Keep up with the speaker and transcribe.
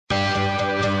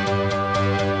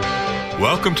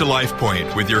Welcome to Life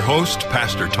Point with your host,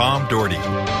 Pastor Tom Dougherty.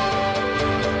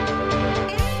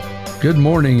 Good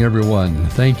morning, everyone.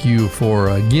 Thank you for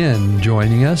again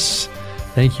joining us.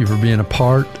 Thank you for being a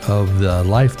part of the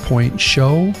Life Point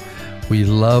show. We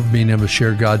love being able to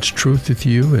share God's truth with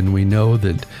you, and we know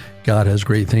that God has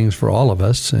great things for all of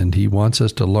us, and He wants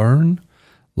us to learn,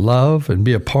 love, and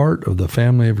be a part of the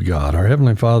family of God. Our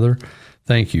Heavenly Father,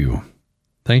 thank you.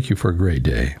 Thank you for a great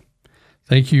day.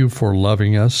 Thank you for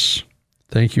loving us.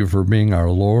 Thank you for being our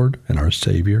Lord and our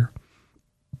Savior.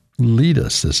 Lead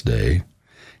us this day.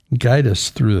 Guide us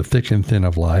through the thick and thin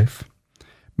of life.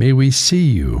 May we see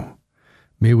you.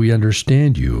 May we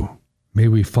understand you. May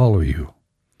we follow you.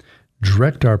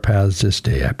 Direct our paths this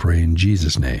day, I pray in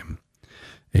Jesus' name.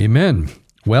 Amen.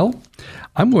 Well,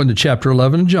 I'm going to chapter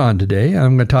 11 of John today.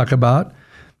 I'm going to talk about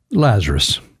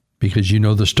Lazarus because you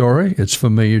know the story. It's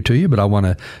familiar to you, but I want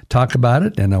to talk about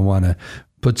it, and I want to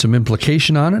put some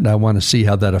implication on it. I want to see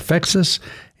how that affects us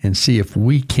and see if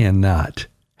we cannot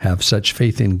have such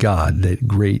faith in God that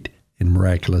great and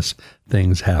miraculous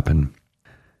things happen.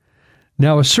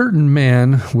 Now, a certain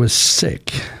man was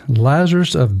sick,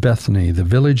 Lazarus of Bethany, the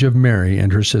village of Mary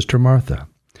and her sister Martha.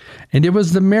 And it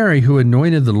was the Mary who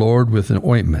anointed the Lord with an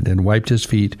ointment and wiped his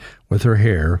feet with her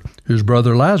hair, whose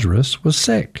brother Lazarus was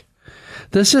sick.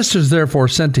 The sisters therefore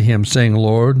sent to him, saying,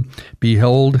 Lord,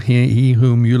 behold, he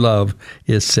whom you love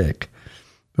is sick.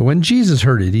 But when Jesus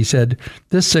heard it, he said,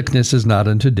 This sickness is not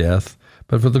unto death,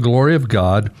 but for the glory of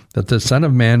God, that the Son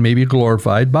of Man may be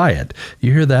glorified by it.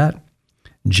 You hear that?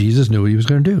 Jesus knew what he was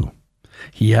going to do.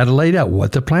 He had laid out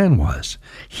what the plan was.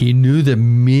 He knew that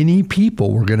many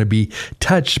people were going to be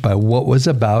touched by what was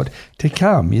about to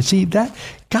come. You see, that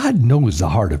God knows the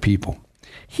heart of people.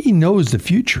 He knows the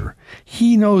future.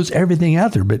 He knows everything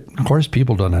out there, but of course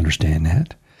people don't understand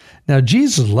that. Now,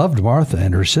 Jesus loved Martha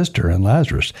and her sister and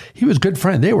Lazarus. He was good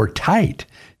friends. They were tight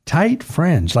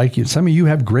friends. Like some of you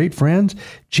have great friends.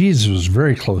 Jesus was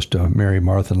very close to Mary,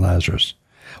 Martha, and Lazarus.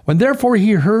 When therefore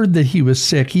he heard that he was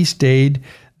sick, he stayed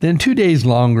then 2 days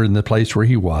longer in the place where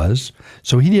he was.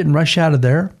 So he didn't rush out of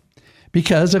there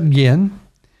because, again,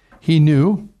 he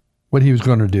knew what he was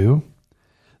going to do.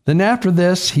 Then after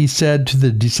this, he said to the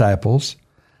disciples,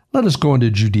 Let us go into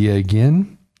Judea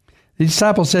again. The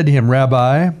disciples said to him,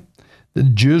 Rabbi, the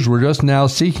Jews were just now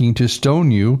seeking to stone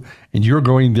you, and you're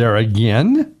going there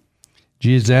again?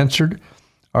 Jesus answered,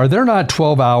 Are there not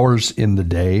 12 hours in the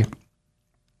day?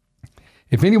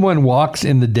 If anyone walks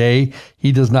in the day,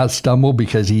 he does not stumble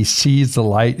because he sees the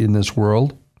light in this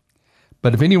world.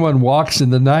 But if anyone walks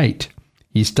in the night,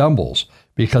 he stumbles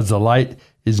because the light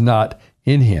is not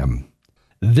in him.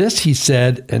 This he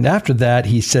said, and after that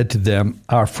he said to them,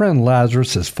 Our friend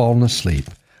Lazarus has fallen asleep,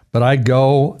 but I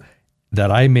go that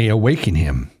I may awaken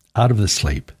him out of the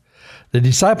sleep. The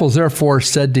disciples therefore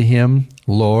said to him,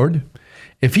 Lord,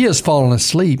 if he has fallen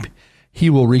asleep, he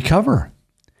will recover.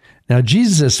 Now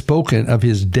Jesus has spoken of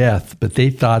his death, but they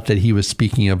thought that he was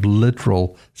speaking of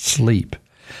literal sleep.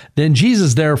 Then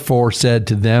Jesus therefore said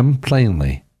to them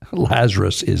plainly,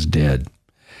 Lazarus is dead.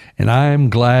 And I am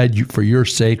glad for your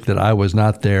sake that I was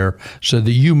not there, so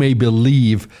that you may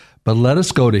believe, but let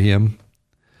us go to him.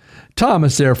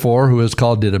 Thomas, therefore, who is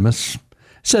called Didymus,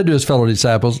 said to his fellow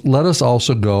disciples, Let us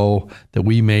also go, that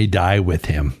we may die with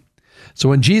him. So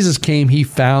when Jesus came, he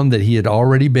found that he had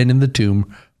already been in the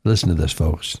tomb. Listen to this,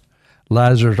 folks.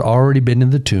 Lazarus had already been in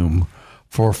the tomb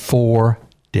for 4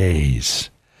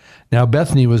 days. Now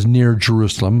Bethany was near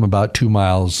Jerusalem, about 2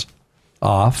 miles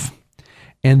off,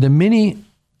 and many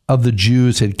of the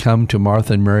Jews had come to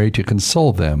Martha and Mary to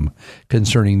console them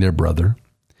concerning their brother.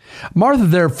 Martha,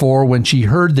 therefore, when she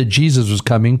heard that Jesus was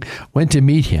coming, went to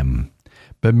meet him,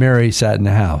 but Mary sat in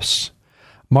the house.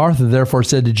 Martha, therefore,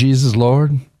 said to Jesus,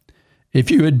 Lord, if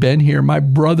you had been here, my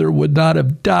brother would not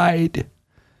have died.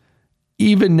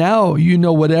 Even now, you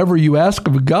know whatever you ask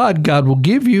of God, God will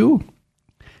give you.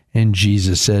 And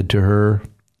Jesus said to her,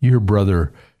 Your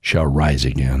brother shall rise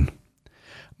again.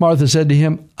 Martha said to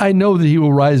him, I know that he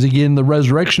will rise again in the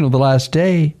resurrection of the last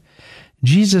day.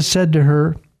 Jesus said to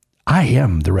her, I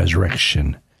am the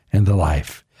resurrection and the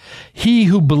life. He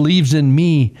who believes in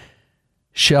me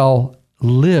shall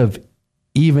live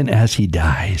even as he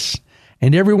dies.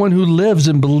 And everyone who lives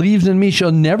and believes in me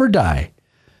shall never die.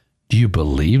 Do you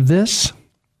believe this?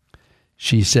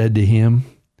 She said to him,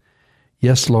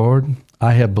 Yes, Lord,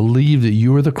 I have believed that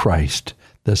you are the Christ,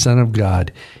 the Son of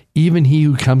God, even he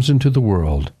who comes into the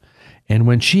world. And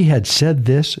when she had said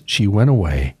this, she went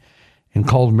away and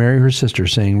called Mary her sister,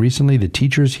 saying, Recently the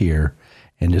teacher is here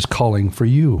and is calling for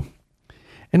you.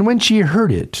 And when she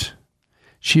heard it,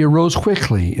 she arose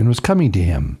quickly and was coming to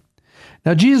him.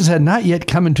 Now Jesus had not yet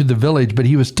come into the village, but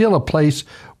he was still a place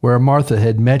where Martha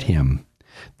had met him.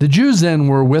 The Jews then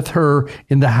were with her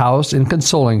in the house and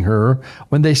consoling her.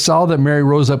 When they saw that Mary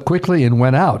rose up quickly and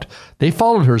went out, they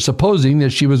followed her, supposing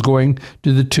that she was going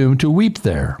to the tomb to weep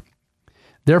there.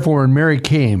 Therefore, when Mary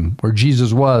came where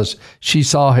Jesus was, she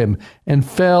saw him and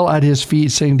fell at his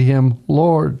feet, saying to him,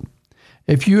 Lord,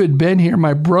 if you had been here,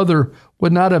 my brother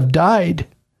would not have died.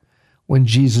 When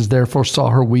Jesus therefore saw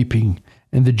her weeping,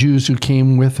 and the Jews who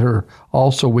came with her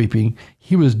also weeping,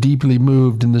 he was deeply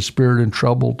moved in the spirit and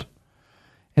troubled,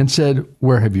 and said,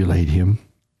 Where have you laid him?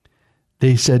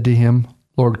 They said to him,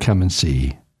 Lord, come and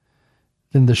see.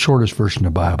 Then the shortest version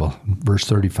of the Bible, verse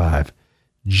 35,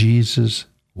 Jesus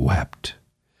wept.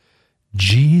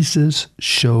 Jesus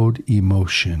showed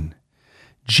emotion.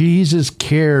 Jesus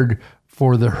cared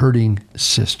for the hurting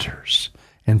sisters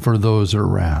and for those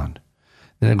around.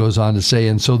 Then it goes on to say,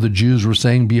 and so the Jews were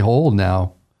saying, Behold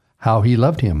now how he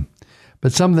loved him.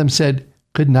 But some of them said,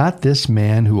 Could not this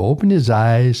man who opened his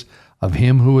eyes of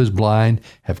him who was blind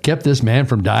have kept this man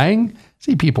from dying?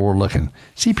 See, people were looking.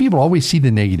 See, people always see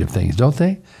the negative things, don't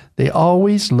they? They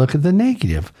always look at the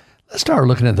negative. Let's start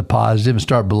looking at the positive and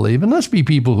start believing. Let's be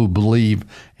people who believe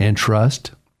and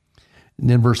trust. And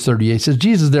then verse 38 says,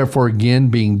 Jesus therefore again,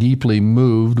 being deeply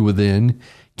moved within,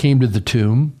 came to the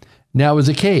tomb. Now it was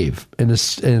a cave, and a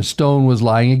stone was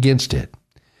lying against it.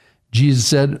 Jesus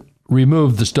said,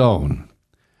 Remove the stone.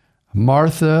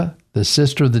 Martha, the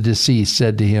sister of the deceased,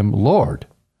 said to him, Lord,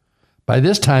 by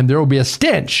this time there will be a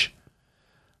stench,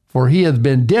 for he hath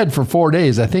been dead for 4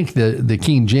 days. I think the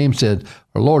King James said,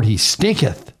 Or Lord, he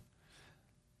stinketh.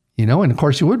 You know, and of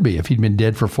course he would be if he'd been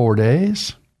dead for 4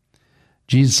 days.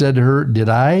 Jesus said to her, Did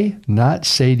I not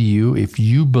say to you, if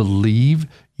you believe,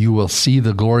 you will see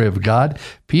the glory of God?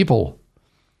 People,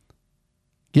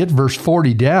 get verse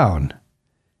 40 down.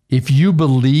 If you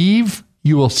believe,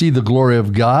 you will see the glory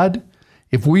of God.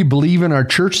 If we believe in our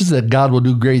churches that God will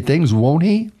do great things, won't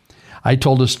he? I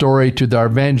told a story to our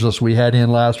evangelist we had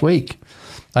in last week.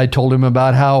 I told him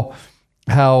about how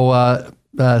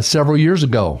several years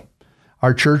ago,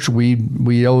 our church, we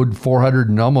owed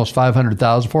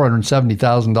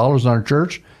 $470,000 on our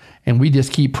church, and we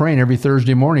just keep praying every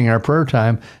Thursday morning in our prayer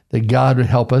time that God would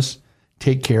help us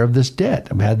take care of this debt.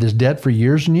 I've had this debt for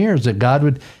years and years, that God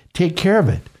would take care of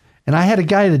it. And I had a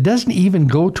guy that doesn't even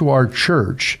go to our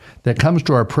church that comes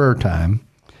to our prayer time,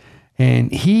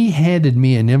 and he handed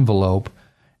me an envelope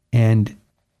and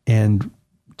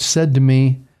said to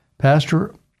me,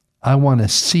 Pastor, I want to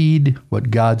seed what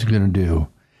God's going to do.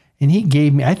 And he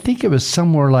gave me, I think it was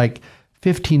somewhere like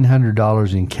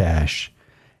 $1,500 in cash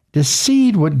to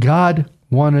seed what God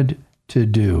wanted to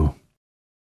do.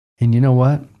 And you know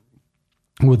what?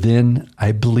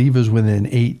 I believe it was within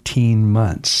 18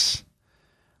 months,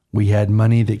 we had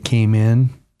money that came in,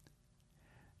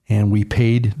 and we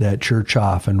paid that church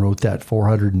off and wrote that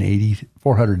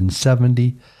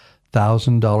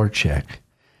 $470,000 check.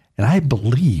 And I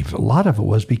believe a lot of it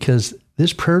was because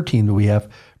this prayer team that we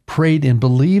have prayed and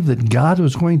believed that God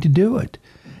was going to do it.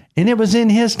 And it was in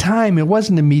his time. It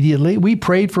wasn't immediately. We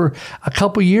prayed for a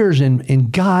couple years,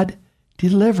 and God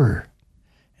delivered.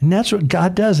 And that's what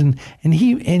God does. And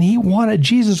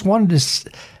Jesus wanted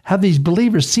to have these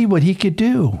believers see what he could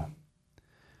do.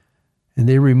 And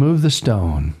they removed the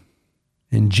stone.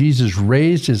 And Jesus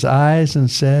raised his eyes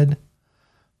and said,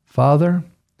 Father,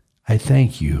 I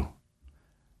thank you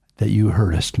that you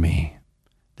heardest me,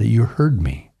 that you heard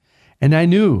me. And I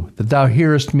knew that thou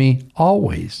hearest me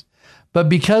always. But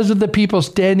because of the people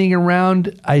standing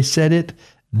around, I said it,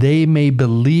 they may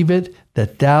believe it,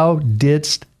 that thou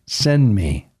didst send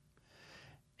me.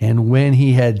 And when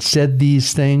he had said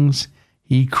these things,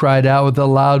 he cried out with a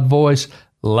loud voice,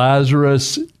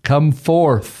 Lazarus, come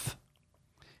forth.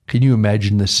 Can you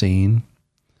imagine the scene?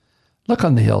 Look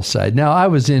on the hillside. Now, I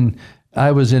was in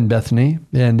Bethany,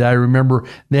 and I remember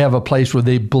they have a place where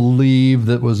they believe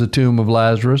that was a tomb of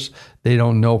Lazarus. They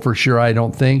don't know for sure, I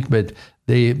don't think, but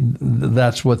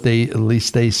that's what at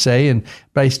least they say.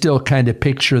 But I still kind of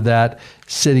picture that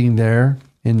sitting there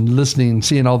and listening,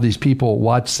 seeing all these people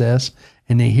watch this,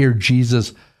 and they hear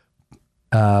Jesus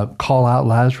call out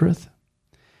Lazarus.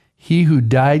 He who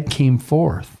died came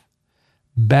forth,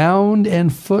 bound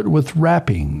and foot with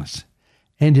wrappings,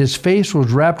 and his face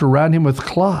was wrapped around him with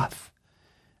cloth.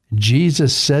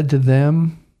 Jesus said to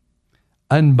them,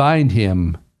 Unbind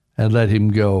him and let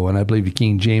him go. And I believe the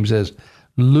King James says,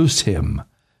 Loose him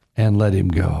and let him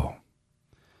go.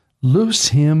 Loose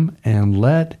him and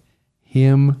let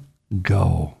him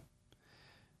go.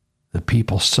 The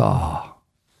people saw.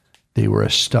 They were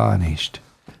astonished.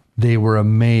 They were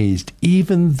amazed.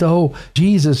 Even though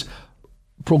Jesus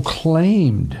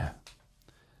proclaimed.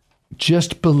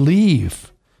 Just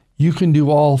believe. You can do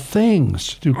all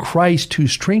things through Christ who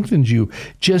strengthens you.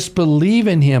 Just believe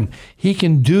in him. He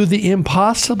can do the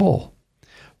impossible.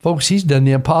 Folks, he's done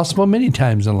the impossible many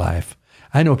times in life.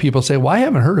 I know people say, well, I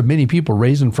haven't heard of many people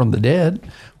raising from the dead.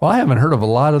 Well, I haven't heard of a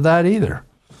lot of that either.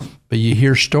 But you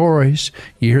hear stories.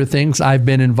 You hear things. I've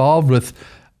been involved with,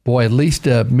 at least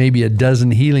maybe a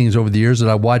dozen healings over the years that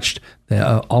I watched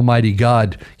the Almighty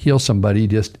God heal somebody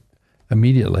just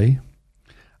immediately.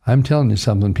 I'm telling you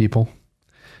something, people.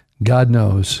 God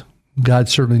knows. God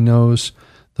certainly knows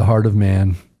the heart of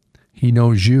man. He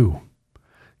knows you.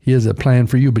 He has a plan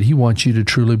for you, but he wants you to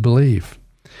truly believe.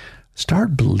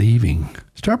 Start believing.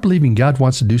 Start believing God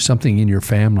wants to do something in your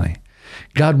family.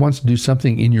 God wants to do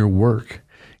something in your work.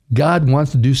 God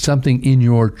wants to do something in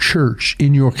your church,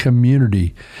 in your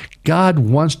community. God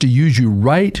wants to use you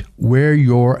right where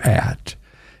you're at.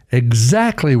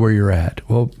 Exactly where you're at.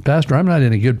 Well, Pastor, I'm not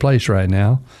in a good place right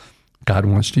now. God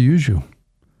wants to use you.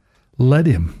 Let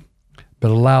him,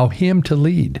 but allow him to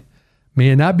lead. May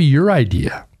it not be your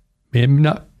idea. May it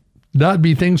not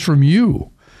be things from you,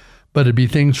 but it be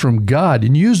things from God.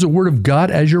 And use the Word of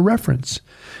God as your reference.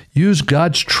 Use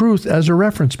God's truth as a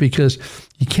reference, because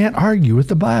you can't argue with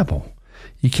the Bible.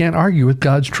 You can't argue with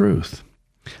God's truth.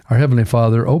 Our Heavenly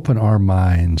Father, open our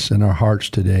minds and our hearts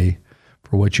today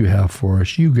for what you have for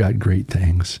us. You got great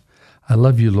things. I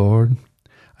love you, Lord.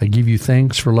 I give you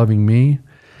thanks for loving me.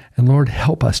 And Lord,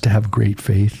 help us to have great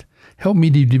faith. Help me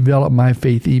to develop my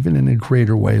faith even in a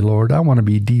greater way, Lord. I want to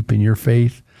be deep in your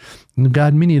faith. And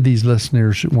God, many of these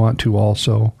listeners want to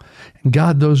also. And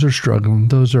God, those are struggling,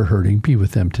 those are hurting. Be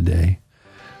with them today.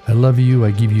 I love you.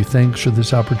 I give you thanks for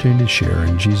this opportunity to share.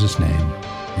 In Jesus' name,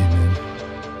 amen.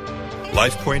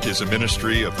 LifePoint is a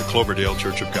ministry of the Cloverdale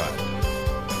Church of God.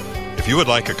 If you would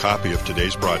like a copy of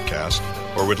today's broadcast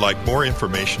or would like more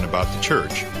information about the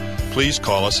church, please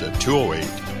call us at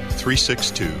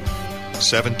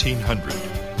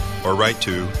 208-362-1700 or write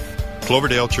to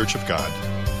Cloverdale Church of God,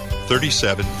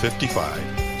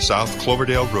 3755 South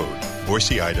Cloverdale Road,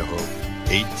 Boise, Idaho,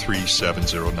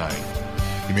 83709.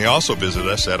 You may also visit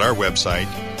us at our website,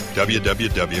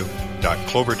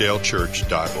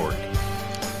 www.cloverdalechurch.org.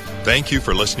 Thank you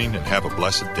for listening and have a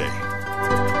blessed day.